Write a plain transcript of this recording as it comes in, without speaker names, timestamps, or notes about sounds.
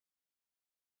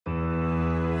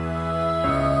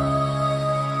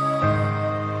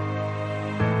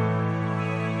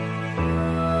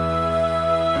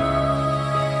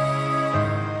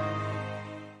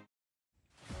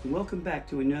Welcome back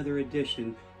to another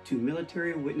edition to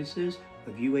Military Witnesses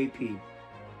of UAP.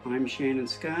 I'm Shannon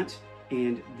Scott,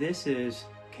 and this is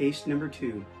case number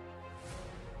 2.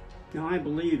 Now, I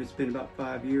believe it's been about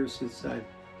 5 years since I've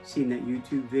seen that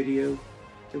YouTube video.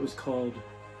 It was called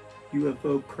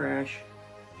UFO Crash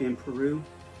in Peru.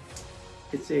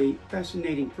 It's a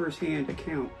fascinating first-hand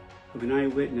account of an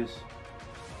eyewitness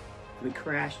of a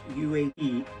crashed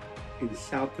UAP in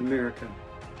South America.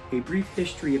 A brief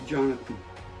history of Jonathan.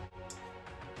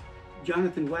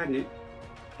 Jonathan Wagner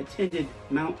attended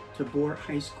Mount Tabor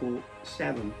High School,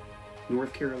 Salem,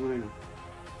 North Carolina.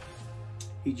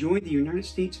 He joined the United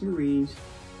States Marines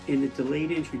in the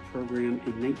Delayed Entry Program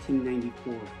in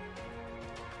 1994.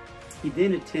 He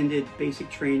then attended basic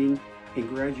training and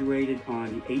graduated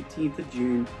on the 18th of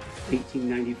June,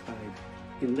 1895.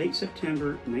 In late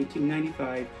September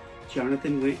 1995,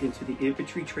 Jonathan went into the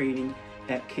infantry training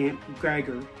at Camp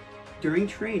Geiger. During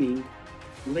training,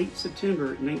 late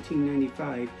September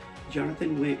 1995,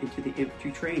 Jonathan went into the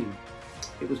infantry training.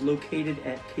 It was located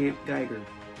at Camp Geiger.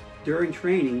 During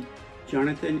training,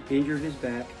 Jonathan injured his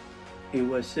back and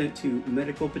was sent to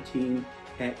medical platoon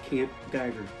at Camp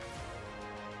Geiger.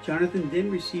 Jonathan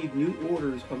then received new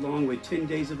orders along with 10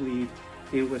 days of leave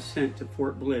and was sent to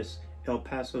Fort Bliss, El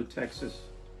Paso, Texas.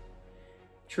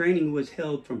 Training was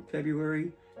held from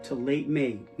February to late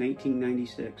May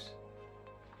 1996.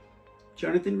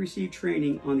 Jonathan received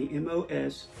training on the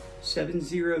MOS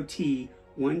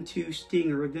 70T-12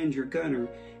 Stinger Avenger gunner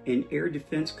and air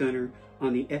defense gunner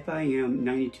on the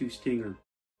FIM-92 Stinger,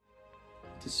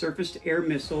 the surface-to-air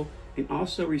missile, and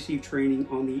also received training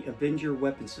on the Avenger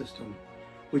weapon system,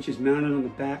 which is mounted on the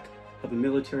back of a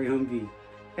military Humvee.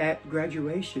 At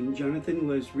graduation, Jonathan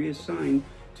was reassigned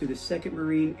to the 2nd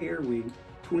Marine Air Wing,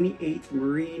 28th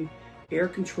Marine Air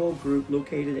Control Group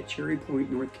located at Cherry Point,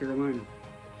 North Carolina,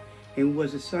 and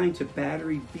was assigned to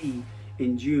Battery B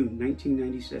in June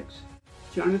 1996.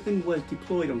 Jonathan was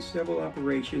deployed on several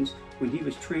operations when he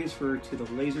was transferred to the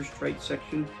Laser Strike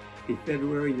Section in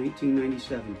February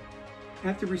 1997.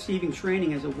 After receiving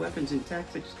training as a weapons and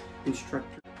tactics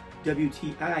instructor,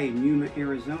 WTI in Yuma,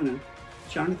 Arizona,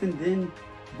 Jonathan then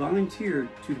volunteered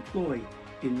to deploy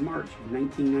in March of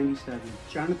 1997.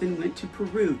 Jonathan went to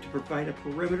Peru to provide a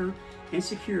perimeter and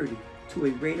security to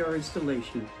a radar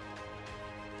installation.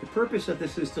 The purpose of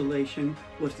this installation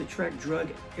was to track drug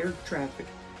air traffic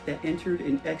that entered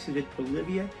and exited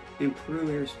Bolivia and Peru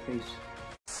airspace.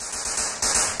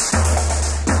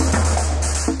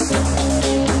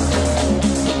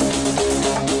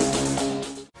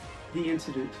 The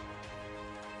incident.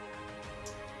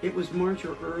 It was March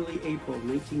or early April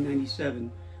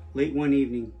 1997, late one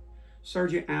evening.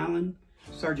 Sergeant Allen,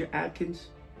 Sergeant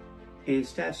Atkins, and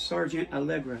Staff Sergeant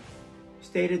Allegra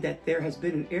stated that there has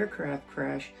been an aircraft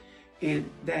crash and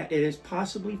that it is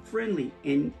possibly friendly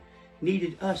and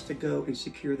needed us to go and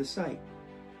secure the site.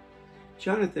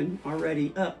 Jonathan,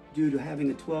 already up due to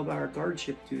having a 12-hour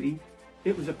guardship duty,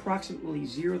 it was approximately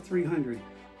 0300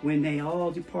 when they all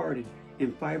departed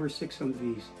in 5 or 6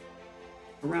 Humvees.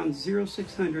 Around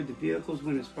 0600, the vehicles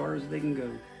went as far as they can go,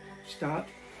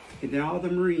 stopped, and then all the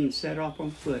Marines set off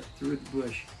on foot through the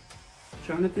bush.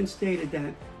 Jonathan stated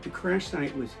that the crash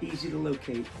site was easy to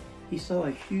locate. He saw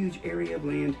a huge area of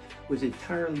land was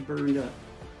entirely burned up.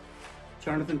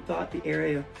 Jonathan thought the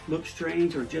area looked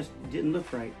strange or just didn't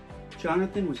look right.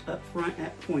 Jonathan was up front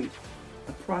at point,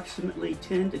 approximately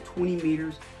 10 to 20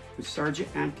 meters with Sergeant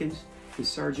Atkins and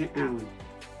Sergeant Allen.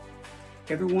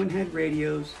 Everyone had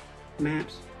radios,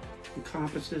 maps, and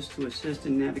compasses to assist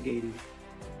in navigating.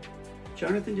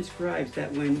 Jonathan describes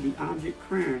that when the object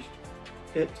crashed,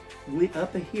 it went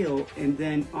up a hill and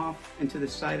then off into the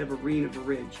side of a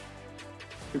ridge.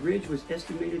 The ridge was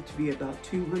estimated to be about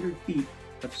 200 feet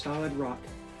of solid rock.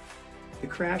 The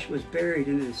crash was buried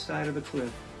into the side of a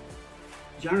cliff.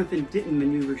 Jonathan didn't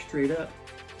maneuver straight up.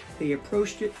 They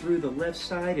approached it through the left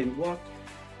side and walked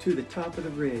to the top of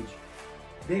the ridge.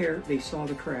 There, they saw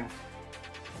the craft.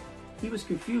 He was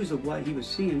confused of what he was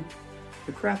seeing.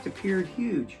 The craft appeared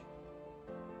huge.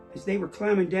 As they were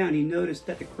climbing down, he noticed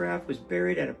that the craft was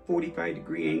buried at a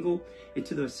 45-degree angle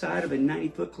into the side of a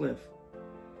 90-foot cliff.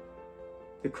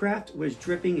 The craft was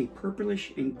dripping a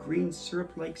purplish and green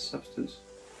syrup-like substance.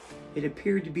 It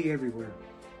appeared to be everywhere.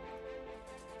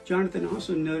 Jonathan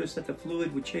also noticed that the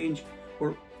fluid would change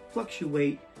or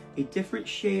fluctuate a different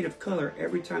shade of color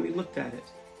every time he looked at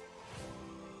it.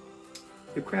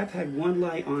 The craft had one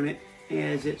light on it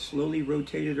as it slowly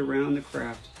rotated around the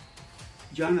craft.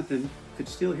 Jonathan could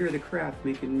still hear the craft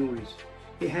making noise.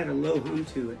 It had a low hum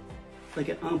to it, like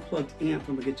an unplugged amp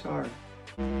from a guitar.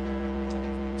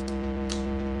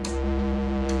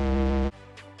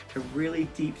 a really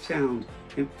deep sound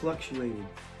and fluctuated.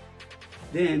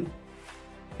 Then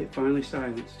it finally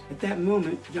silenced. At that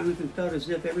moment, Jonathan felt as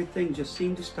if everything just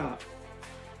seemed to stop.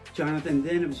 Jonathan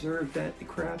then observed that the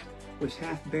craft was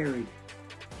half buried.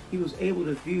 He was able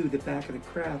to view the back of the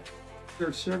craft. There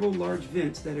were several large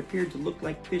vents that appeared to look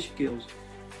like fish gills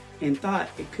and thought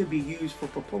it could be used for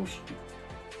propulsion.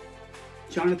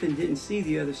 Jonathan didn't see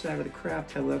the other side of the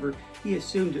craft, however. He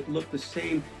assumed it looked the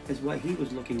same as what he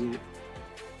was looking at.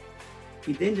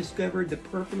 He then discovered the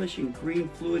purplish and green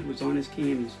fluid was on his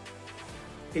camis.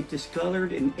 It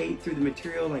discolored and ate through the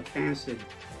material like acid.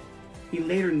 He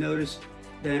later noticed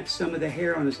that some of the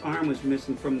hair on his arm was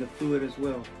missing from the fluid as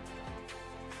well.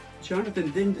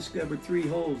 Jonathan then discovered 3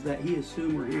 holes that he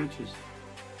assumed were hatches.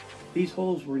 These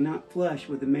holes were not flush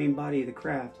with the main body of the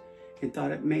craft and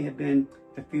thought it may have been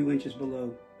a few inches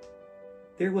below.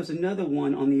 There was another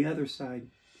one on the other side.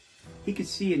 He could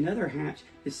see another hatch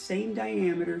the same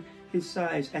diameter and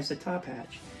size as the top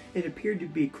hatch. It appeared to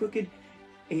be crooked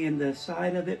and the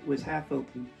side of it was half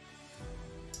open.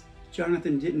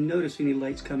 Jonathan didn't notice any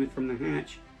lights coming from the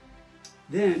hatch.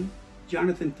 Then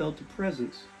Jonathan felt a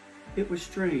presence. It was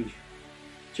strange.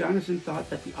 Jonathan thought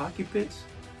that the occupants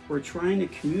were trying to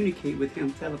communicate with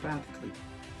him telepathically.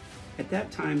 At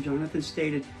that time, Jonathan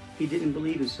stated he didn't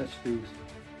believe in such things.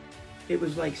 It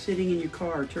was like sitting in your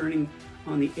car turning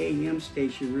on the AM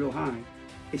station real high.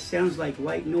 It sounds like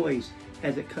white noise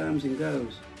as it comes and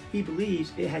goes. He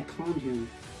believes it had calmed him.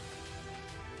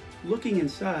 Looking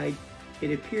inside,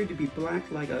 it appeared to be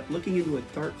black like looking into a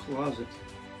dark closet.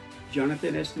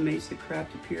 Jonathan estimates the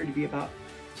craft appeared to be about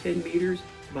 10 meters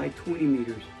by 20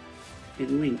 meters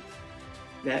in length.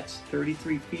 That's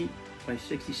 33 feet by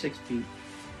 66 feet.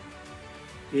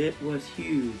 It was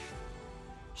huge,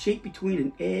 shaped between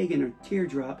an egg and a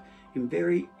teardrop and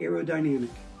very aerodynamic.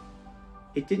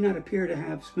 It did not appear to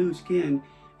have smooth skin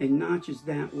and notches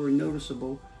that were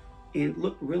noticeable and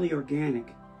looked really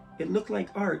organic. It looked like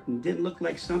art and didn't look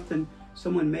like something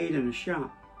someone made in a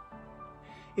shop.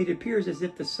 It appears as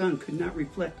if the sun could not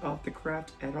reflect off the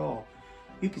craft at all.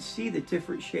 You could see the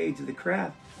different shades of the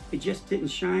craft. It just didn't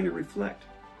shine or reflect.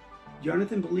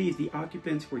 Jonathan believes the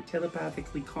occupants were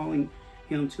telepathically calling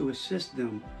him to assist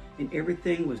them, and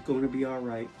everything was going to be all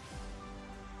right.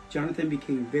 Jonathan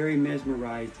became very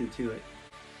mesmerized into it.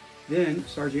 Then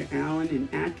Sergeant Allen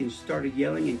and Atkins started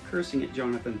yelling and cursing at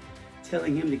Jonathan,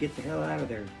 telling him to get the hell out of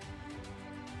there.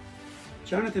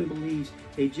 Jonathan believes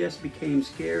they just became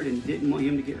scared and didn't want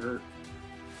him to get hurt.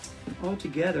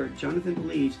 Altogether, Jonathan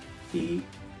believes he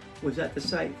was at the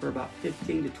site for about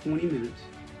 15 to 20 minutes.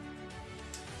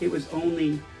 It was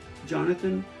only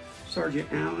Jonathan, Sergeant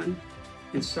Allen,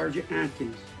 and Sergeant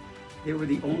Atkins. They were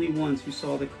the only ones who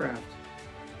saw the craft.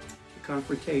 The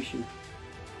confrontation.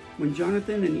 When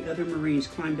Jonathan and the other Marines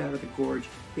climbed out of the gorge,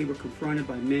 they were confronted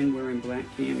by men wearing black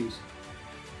camis.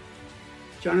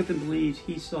 Jonathan believes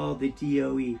he saw the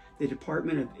DOE, the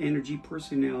Department of Energy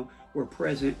personnel, were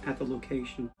present at the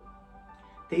location.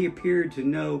 They appeared to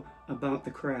know about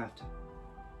the craft.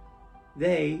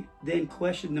 They then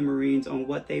questioned the Marines on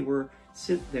what they were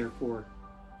sent there for.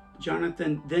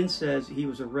 Jonathan then says he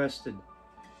was arrested.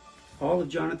 All of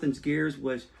Jonathan's gears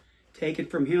was taken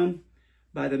from him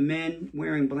by the men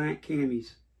wearing black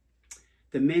camis.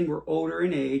 The men were older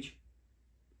in age,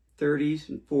 30s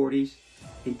and 40s,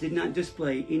 and did not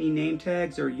display any name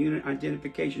tags or unit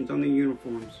identifications on their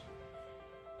uniforms.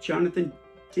 Jonathan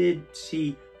did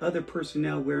see other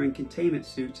personnel wearing containment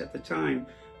suits at the time,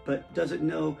 but doesn't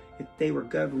know if they were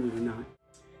government or not.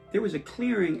 There was a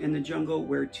clearing in the jungle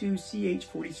where 2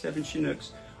 CH-47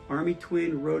 Chinooks Army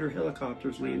twin rotor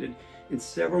helicopters landed, and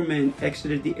several men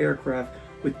exited the aircraft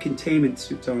with containment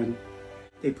suits on.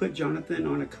 They put Jonathan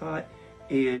on a cot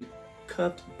and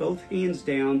cuffed both hands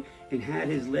down and had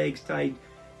his legs tied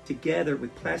together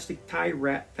with plastic tie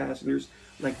wrap fasteners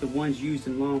like the ones used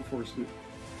in law enforcement.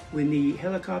 When the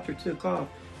helicopter took off,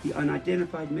 the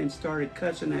unidentified men started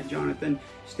cussing at Jonathan,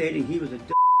 stating he was a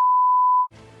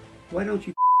Why don't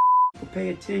you pay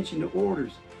attention to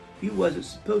orders? You wasn't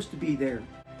supposed to be there.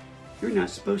 You're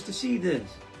not supposed to see this.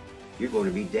 You're going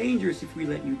to be dangerous if we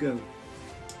let you go.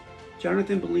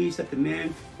 Jonathan believes that the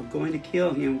men were going to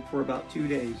kill him for about 2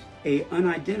 days. An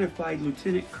unidentified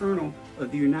lieutenant colonel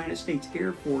of the United States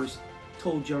Air Force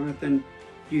told Jonathan,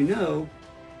 "You know,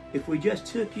 if we just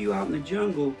took you out in the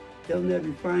jungle, they'll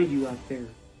never find you out there."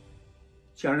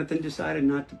 Jonathan decided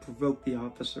not to provoke the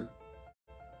officer.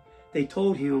 They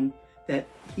told him that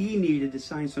he needed to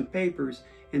sign some papers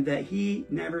and that he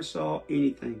never saw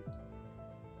anything.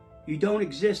 You don't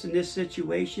exist in this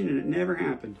situation and it never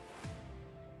happened.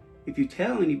 If you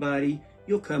tell anybody,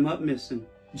 you'll come up missing.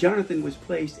 Jonathan was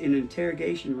placed in an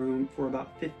interrogation room for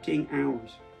about 15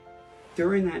 hours.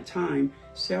 During that time,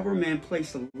 several men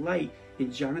placed a light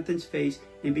in Jonathan's face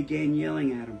and began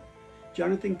yelling at him.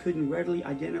 Jonathan couldn't readily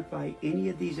identify any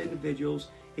of these individuals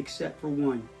except for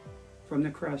one, from the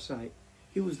cross site.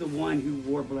 He was the one who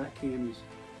wore black camis.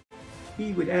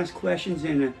 He would ask questions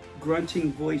in a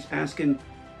grunting voice asking,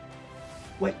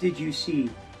 "What did you see?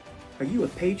 Are you a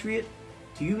patriot?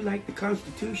 Do you like the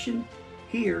Constitution?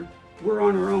 Here, we're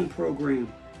on our own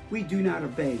program. We do not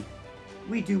obey.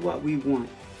 We do what we want.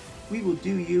 We will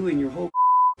do you and your whole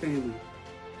family,"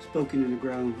 spoken in a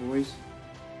growling voice.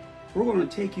 "We're going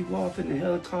to take you off in the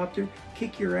helicopter,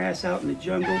 kick your ass out in the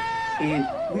jungle, and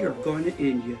we are going to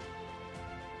end you."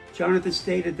 Jonathan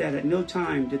stated that at no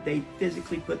time did they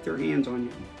physically put their hands on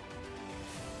him.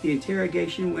 The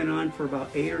interrogation went on for about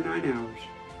 8 or 9 hours.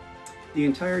 The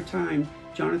entire time,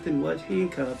 Jonathan was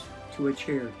handcuffed to a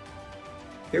chair.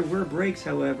 There were breaks,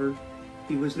 however.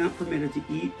 He was not permitted to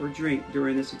eat or drink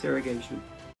during this interrogation.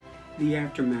 The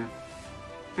aftermath.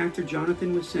 After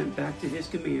Jonathan was sent back to his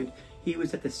command, he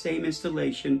was at the same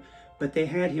installation, but they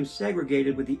had him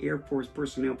segregated with the Air Force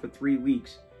personnel for 3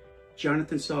 weeks.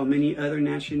 Jonathan saw many other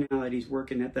nationalities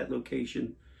working at that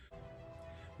location.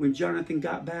 When Jonathan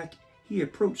got back, he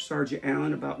approached Sergeant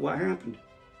Allen about what happened.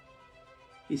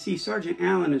 You see, Sergeant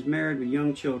Allen is married with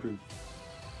young children.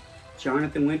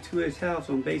 Jonathan went to his house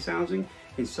on base housing,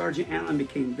 and Sergeant Allen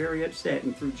became very upset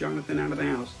and threw Jonathan out of the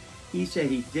house. He said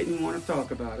he didn't want to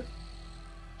talk about it.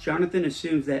 Jonathan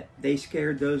assumes that they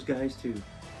scared those guys too.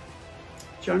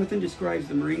 Jonathan describes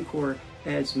the Marine Corps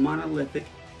as monolithic,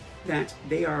 that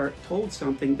they are told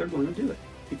something, they're going to do it.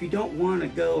 If you don't want to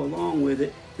go along with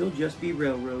it, you'll just be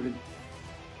railroaded.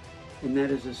 And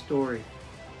that is a story.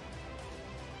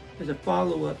 As a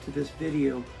follow-up to this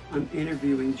video, I'm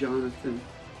interviewing Jonathan.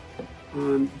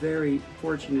 I'm very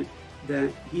fortunate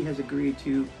that he has agreed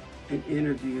to an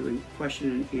interview and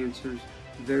question and answers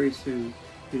very soon.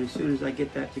 And as soon as I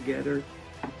get that together,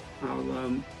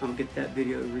 I'll get that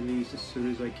video released as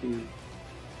soon as I can.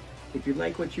 If you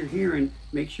like what you're hearing,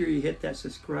 make sure you hit that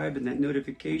subscribe and that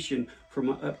notification for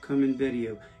my upcoming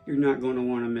video. You're not going to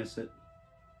want to miss it.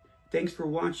 Thanks for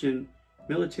watching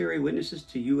Military Witnesses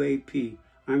to UAP.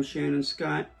 I'm Shannon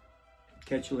Scott.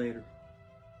 Catch you later.